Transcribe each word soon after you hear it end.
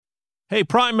Hey,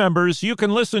 Prime members, you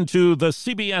can listen to the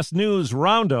CBS News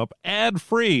Roundup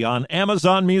ad-free on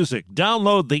Amazon Music.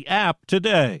 Download the app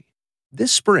today.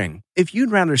 This spring, if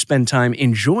you'd rather spend time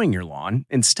enjoying your lawn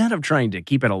instead of trying to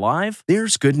keep it alive,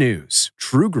 there's good news.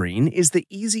 True Green is the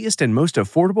easiest and most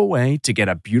affordable way to get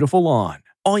a beautiful lawn.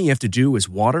 All you have to do is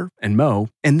water and mow,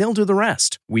 and they'll do the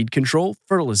rest. Weed control,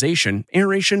 fertilization,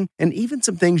 aeration, and even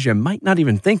some things you might not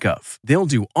even think of. They'll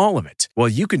do all of it, while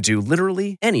you can do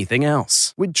literally anything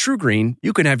else. With True Green,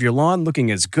 you can have your lawn looking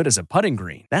as good as a putting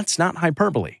green. That's not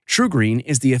hyperbole. True Green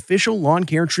is the official lawn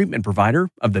care treatment provider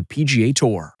of the PGA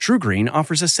Tour. True Green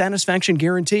offers a satisfaction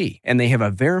guarantee, and they have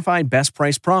a verified best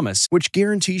price promise, which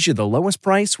guarantees you the lowest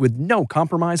price with no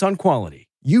compromise on quality.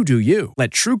 You do you. Let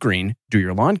True Green do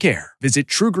your lawn care. Visit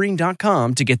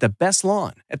truegreen.com to get the best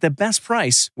lawn at the best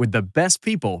price with the best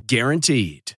people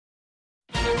guaranteed.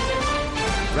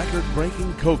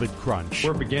 Record-breaking COVID crunch.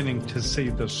 We're beginning to see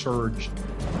the surge.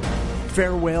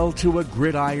 Farewell to a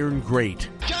gridiron great.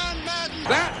 John Madden!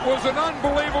 That was an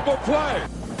unbelievable play.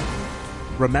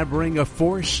 Remembering a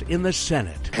force in the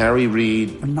Senate. Harry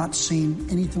Reid. I'm not seeing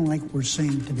anything like we're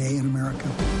seeing today in America.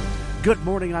 Good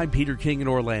morning, I'm Peter King in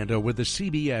Orlando with the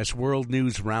CBS World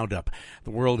News Roundup.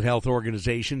 The World Health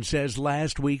Organization says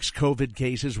last week's COVID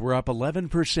cases were up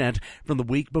 11% from the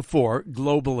week before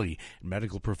globally.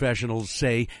 Medical professionals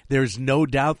say there's no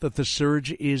doubt that the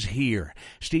surge is here.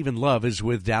 Stephen Love is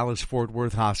with Dallas-Fort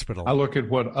Worth Hospital. I look at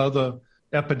what other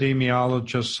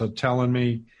epidemiologists are telling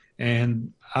me,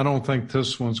 and I don't think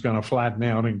this one's going to flatten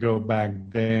out and go back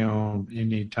down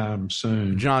anytime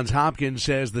soon. Johns Hopkins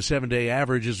says the 7-day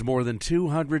average is more than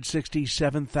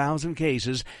 267,000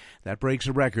 cases. That breaks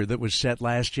a record that was set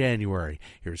last January.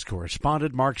 Here's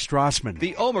correspondent Mark Strassman.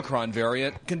 The Omicron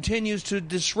variant continues to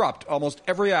disrupt almost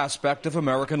every aspect of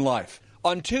American life.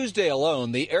 On Tuesday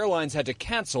alone, the airlines had to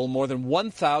cancel more than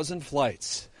 1,000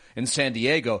 flights. In San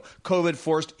Diego, COVID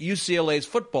forced UCLA's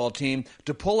football team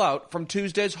to pull out from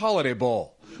Tuesday's Holiday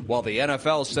Bowl, while the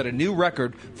NFL set a new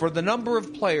record for the number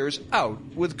of players out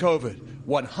with COVID,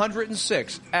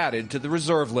 106 added to the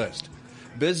reserve list.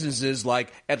 Businesses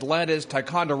like Atlanta's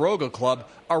Ticonderoga Club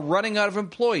are running out of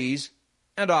employees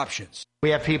and options. We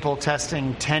have people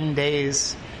testing 10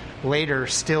 days later,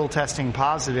 still testing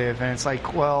positive, and it's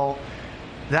like, well,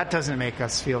 that doesn't make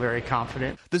us feel very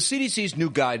confident. The CDC's new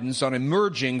guidance on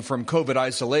emerging from COVID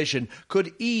isolation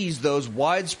could ease those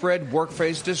widespread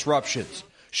workplace disruptions,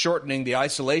 shortening the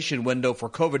isolation window for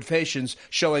COVID patients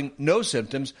showing no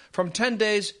symptoms from 10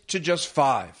 days to just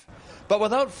 5. But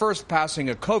without first passing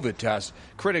a COVID test,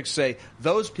 critics say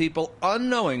those people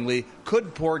unknowingly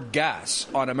could pour gas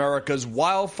on America's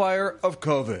wildfire of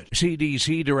COVID.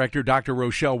 CDC Director Dr.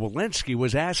 Rochelle Walensky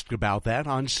was asked about that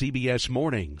on CBS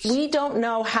Mornings. We don't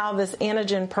know how this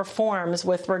antigen performs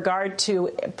with regard to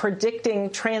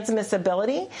predicting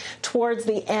transmissibility towards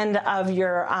the end of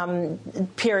your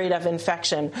period of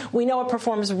infection. We know it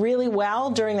performs really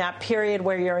well during that period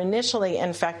where you're initially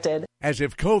infected. As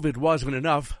if COVID wasn't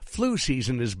enough, flu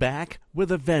season is back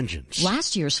with a vengeance.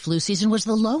 Last year's flu season was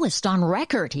the lowest on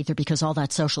record, either because all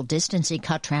that social distancing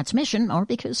cut transmission or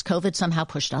because COVID somehow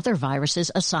pushed other viruses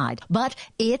aside. But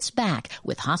it's back,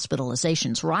 with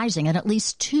hospitalizations rising and at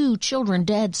least 2 children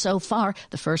dead so far.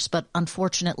 The first, but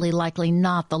unfortunately likely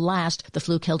not the last. The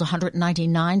flu killed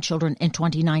 199 children in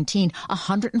 2019,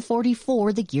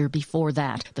 144 the year before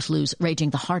that. The flu's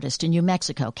raging the hardest in New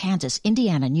Mexico, Kansas,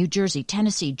 Indiana, New Jersey,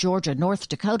 Tennessee, Georgia, North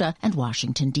Dakota, and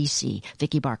Washington, D.C.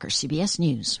 Vicki Barker, CBS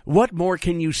News. What more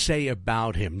can you say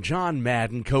about him? John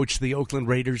Madden coached the Oakland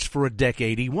Raiders for a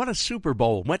decade. He won a Super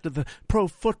Bowl, went to the Pro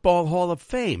Football Hall of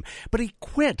Fame, but he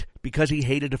quit because he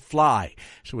hated to fly.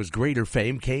 So his greater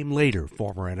fame came later,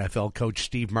 former NFL coach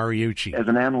Steve Mariucci. As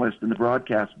an analyst in the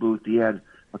broadcast booth, he had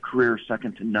a career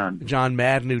second to none. John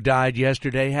Madden, who died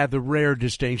yesterday, had the rare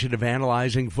distinction of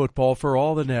analyzing football for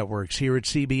all the networks here at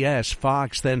CBS,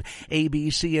 Fox, then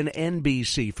ABC and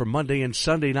NBC for Monday and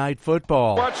Sunday Night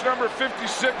Football. Watch number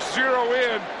 56 zero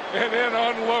in and then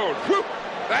unload. Whew.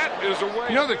 That is a way.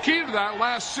 You know, the key to that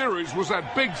last series was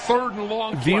that big 3rd and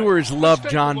long play. Viewers loved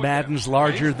John Madden's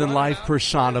larger-than-life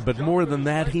persona, but more than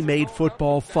that, he made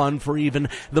football fun for even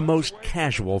the most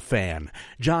casual fan.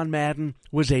 John Madden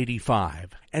was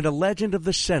 85, and a legend of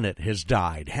the Senate has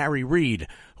died, Harry Reid,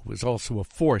 who was also a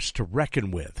force to reckon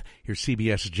with. Here's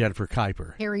CBS's Jennifer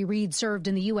Kuiper. Harry Reid served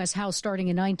in the U.S. House starting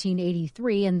in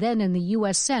 1983 and then in the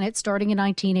U.S. Senate starting in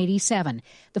 1987.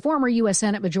 The former U.S.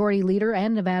 Senate Majority Leader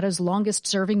and Nevada's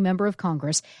longest-serving member of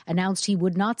Congress announced he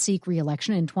would not seek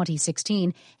re-election in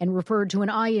 2016 and referred to an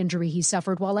eye injury he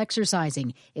suffered while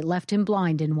exercising. It left him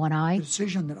blind in one eye. The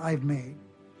decision that I've made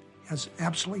has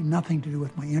absolutely nothing to do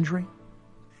with my injury.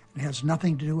 It has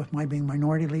nothing to do with my being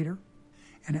minority leader.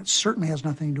 And it certainly has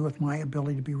nothing to do with my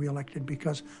ability to be reelected,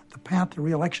 because the path to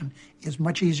reelection is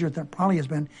much easier than it probably has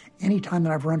been any time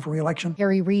that I've run for reelection.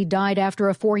 Harry Reid died after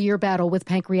a 4-year battle with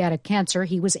pancreatic cancer.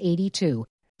 He was 82.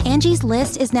 Angie's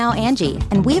List is now Angie,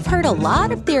 and we've heard a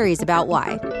lot of theories about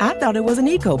why. I thought it was an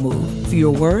eco move.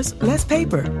 Fewer words, less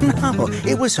paper. No,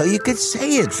 it was so you could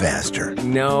say it faster.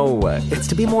 No, it's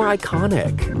to be more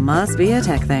iconic. Must be a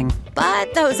tech thing.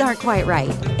 But those aren't quite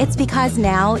right. It's because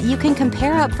now you can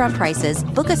compare upfront prices,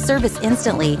 book a service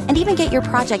instantly, and even get your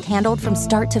project handled from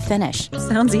start to finish.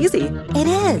 Sounds easy. It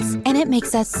is, and it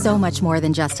makes us so much more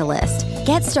than just a list.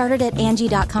 Get started at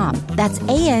Angie.com. That's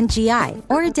ANGI,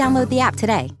 or download the app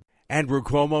today. Andrew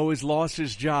Cuomo has lost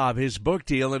his job, his book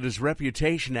deal, and his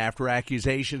reputation after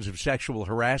accusations of sexual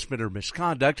harassment or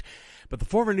misconduct. But the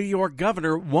former New York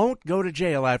governor won't go to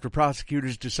jail after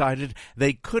prosecutors decided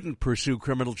they couldn't pursue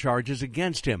criminal charges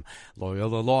against him.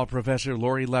 Loyola Law professor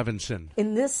Lori Levinson.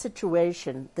 In this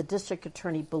situation, the district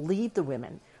attorney believed the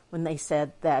women when they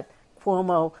said that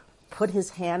Cuomo put his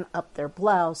hand up their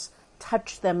blouse,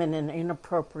 touched them in an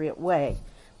inappropriate way.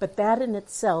 But that in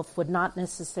itself would not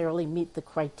necessarily meet the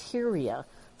criteria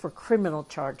for criminal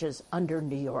charges under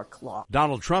New York law.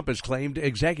 Donald Trump has claimed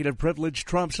executive privilege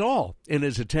trumps all in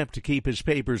his attempt to keep his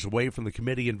papers away from the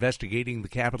committee investigating the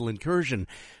Capitol incursion.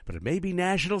 But it may be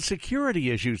national security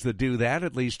issues that do that,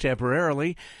 at least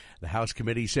temporarily. The House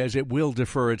committee says it will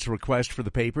defer its request for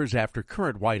the papers after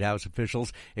current White House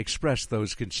officials expressed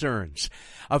those concerns.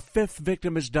 A 5th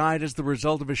victim has died as the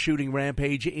result of a shooting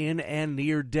rampage in and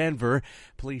near Denver.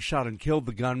 Police shot and killed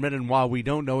the gunman, and while we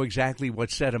don't know exactly what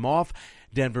set him off,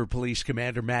 Denver Police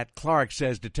Commander Matt Clark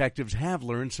says detectives have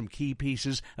learned some key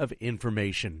pieces of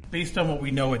information. Based on what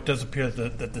we know, it does appear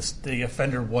that the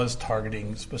offender was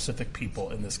targeting specific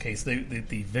people in this case.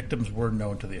 The victims were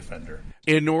known to the offender.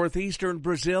 In northeastern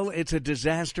Brazil, it's a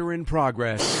disaster in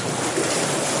progress.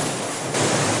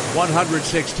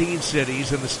 116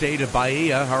 cities in the state of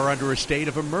Bahia are under a state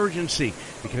of emergency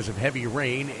because of heavy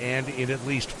rain, and in at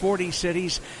least 40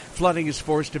 cities, flooding has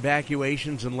forced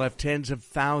evacuations and left tens of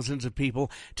thousands of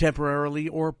people temporarily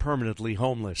or permanently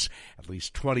homeless. At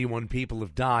least 21 people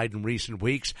have died in recent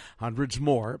weeks. Hundreds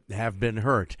more have been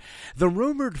hurt. The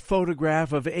rumored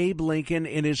photograph of Abe Lincoln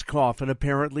in his coffin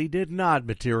apparently did not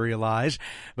materialize,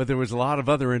 but there was a lot of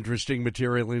other interesting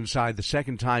material inside the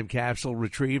second time capsule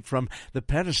retrieved from the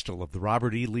pedestal of the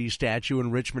Robert E. Lee statue in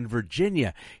Richmond,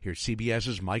 Virginia. Here's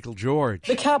CBS's Michael George.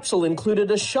 The capsule included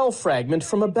a shell fragment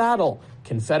from a battle,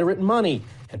 Confederate money,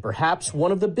 and perhaps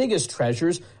one of the biggest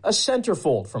treasures, a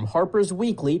centerfold from Harper's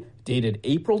Weekly dated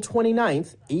April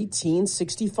 29th,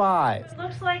 1865. It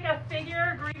looks like a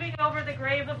figure grieving over the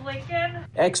grave of Lincoln.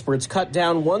 Experts cut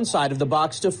down one side of the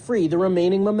box to free the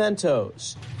remaining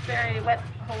mementos. Very wet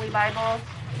Holy Bible.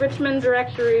 Richmond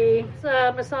Directory. It's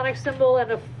a Masonic symbol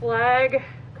and a flag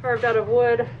carved out of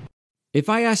wood. If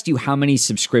I asked you how many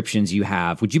subscriptions you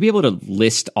have, would you be able to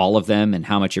list all of them and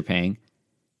how much you're paying?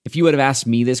 If you would have asked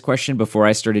me this question before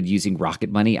I started using Rocket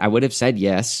Money, I would have said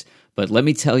yes, but let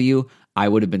me tell you, I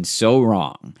would have been so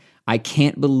wrong. I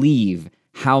can't believe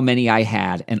how many I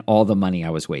had and all the money I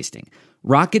was wasting.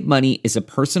 Rocket Money is a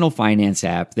personal finance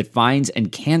app that finds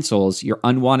and cancels your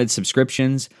unwanted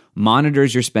subscriptions,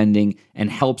 monitors your spending, and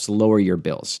helps lower your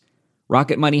bills.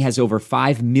 Rocket Money has over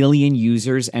 5 million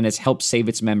users and has helped save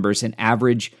its members an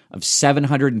average of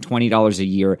 $720 a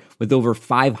year with over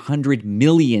 500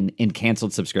 million in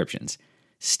canceled subscriptions.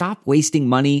 Stop wasting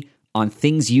money on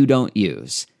things you don't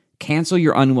use. Cancel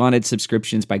your unwanted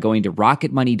subscriptions by going to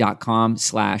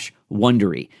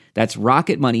rocketmoney.com/Wondery. That's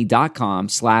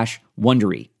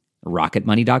rocketmoney.com/Wondery.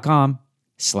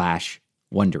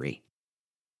 rocketmoney.com/Wondery.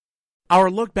 Our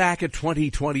look back at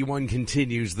 2021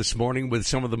 continues this morning with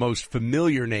some of the most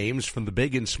familiar names from the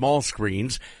big and small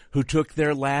screens who took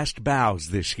their last bows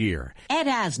this year. Ed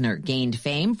Asner gained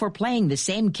fame for playing the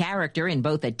same character in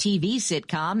both a TV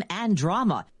sitcom and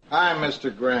drama. Hi,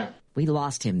 Mr. Grant. We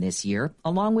lost him this year,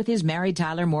 along with his Mary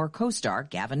Tyler Moore co-star,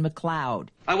 Gavin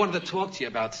MacLeod. I wanted to talk to you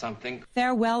about something.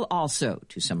 Farewell also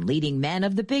to some leading men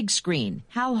of the big screen,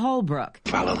 Hal Holbrook.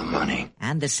 Follow the money.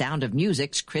 And The Sound of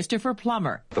Music's Christopher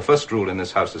Plummer. The first rule in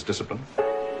this house is discipline.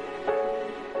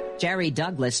 Jerry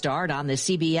Douglas starred on the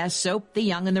CBS soap The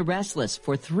Young and the Restless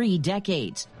for 3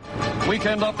 decades.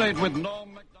 Weekend update with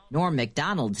Norm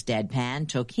Macdonald's deadpan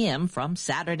took him from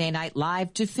Saturday Night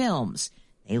Live to films.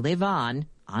 They live on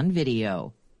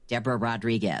video. Deborah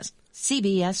Rodriguez,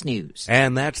 CBS News.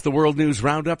 And that's the World News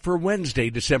Roundup for Wednesday,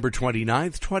 December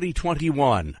 29th,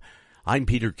 2021. I'm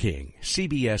Peter King,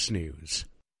 CBS News.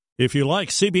 If you like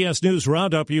CBS News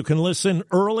Roundup, you can listen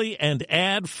early and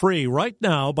ad-free right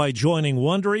now by joining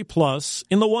Wondery Plus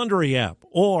in the Wondery app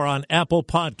or on Apple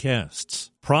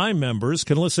Podcasts. Prime members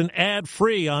can listen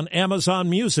ad-free on Amazon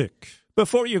Music.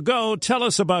 Before you go, tell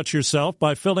us about yourself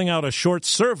by filling out a short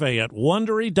survey at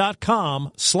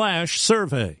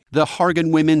Wondery.com/survey. The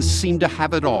Hargan women seem to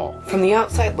have it all. From the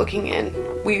outside looking in,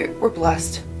 we were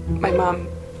blessed. My mom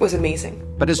was amazing.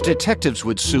 But as detectives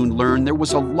would soon learn, there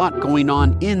was a lot going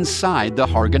on inside the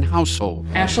Hargan household.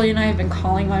 Ashley and I have been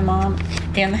calling my mom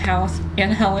and the house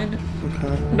and Helen.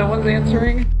 Okay. No one's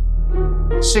answering.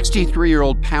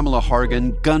 63-year-old Pamela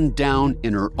Hargan gunned down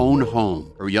in her own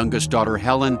home. Her youngest daughter,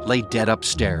 Helen, lay dead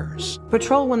upstairs.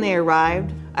 Patrol, when they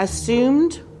arrived,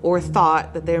 assumed or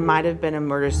thought that there might have been a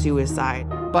murder-suicide.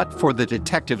 But for the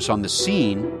detectives on the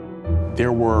scene,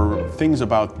 there were things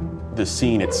about the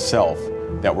scene itself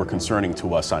that were concerning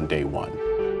to us on day one.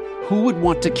 Who would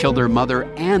want to kill their mother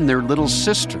and their little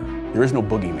sister? There is no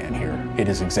boogeyman here. It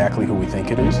is exactly who we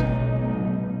think it is.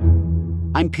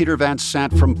 I'm Peter Van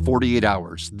Sant from 48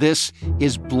 Hours. This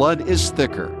is Blood is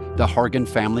Thicker, the Hargan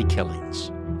Family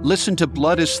Killings. Listen to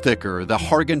Blood is Thicker, the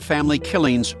Hargan Family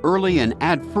Killings early and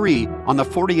ad-free on the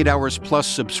 48 Hours Plus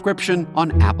subscription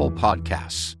on Apple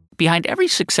Podcasts. Behind every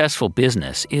successful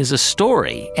business is a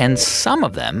story, and some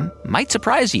of them might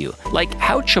surprise you, like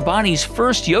how Chobani's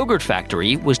first yogurt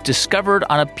factory was discovered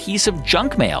on a piece of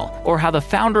junk mail, or how the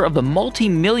founder of the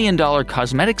multi-million-dollar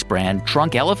cosmetics brand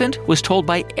Drunk Elephant was told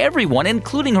by everyone,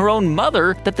 including her own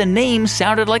mother, that the name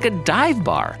sounded like a dive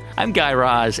bar. I'm Guy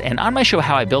Raz, and on my show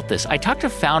How I Built This, I talk to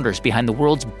founders behind the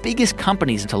world's biggest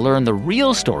companies to learn the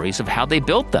real stories of how they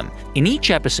built them. In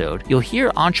each episode, you'll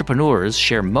hear entrepreneurs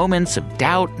share moments of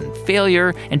doubt and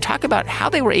failure and talk about how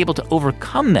they were able to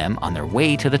overcome them on their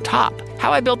way to the top.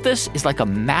 How I Built This is like a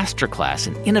masterclass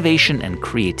in innovation and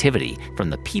creativity from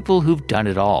the people who've done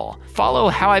it all. Follow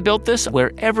How I Built This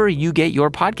wherever you get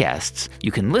your podcasts.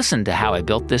 You can listen to How I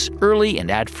Built This early and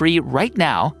ad-free right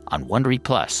now on Wondery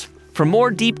Plus. For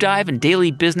more deep dive and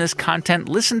daily business content,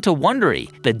 listen to Wondery,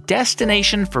 the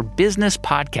destination for business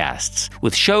podcasts.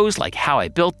 With shows like How I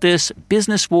Built This,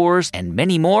 Business Wars, and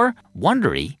many more,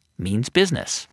 Wondery means business.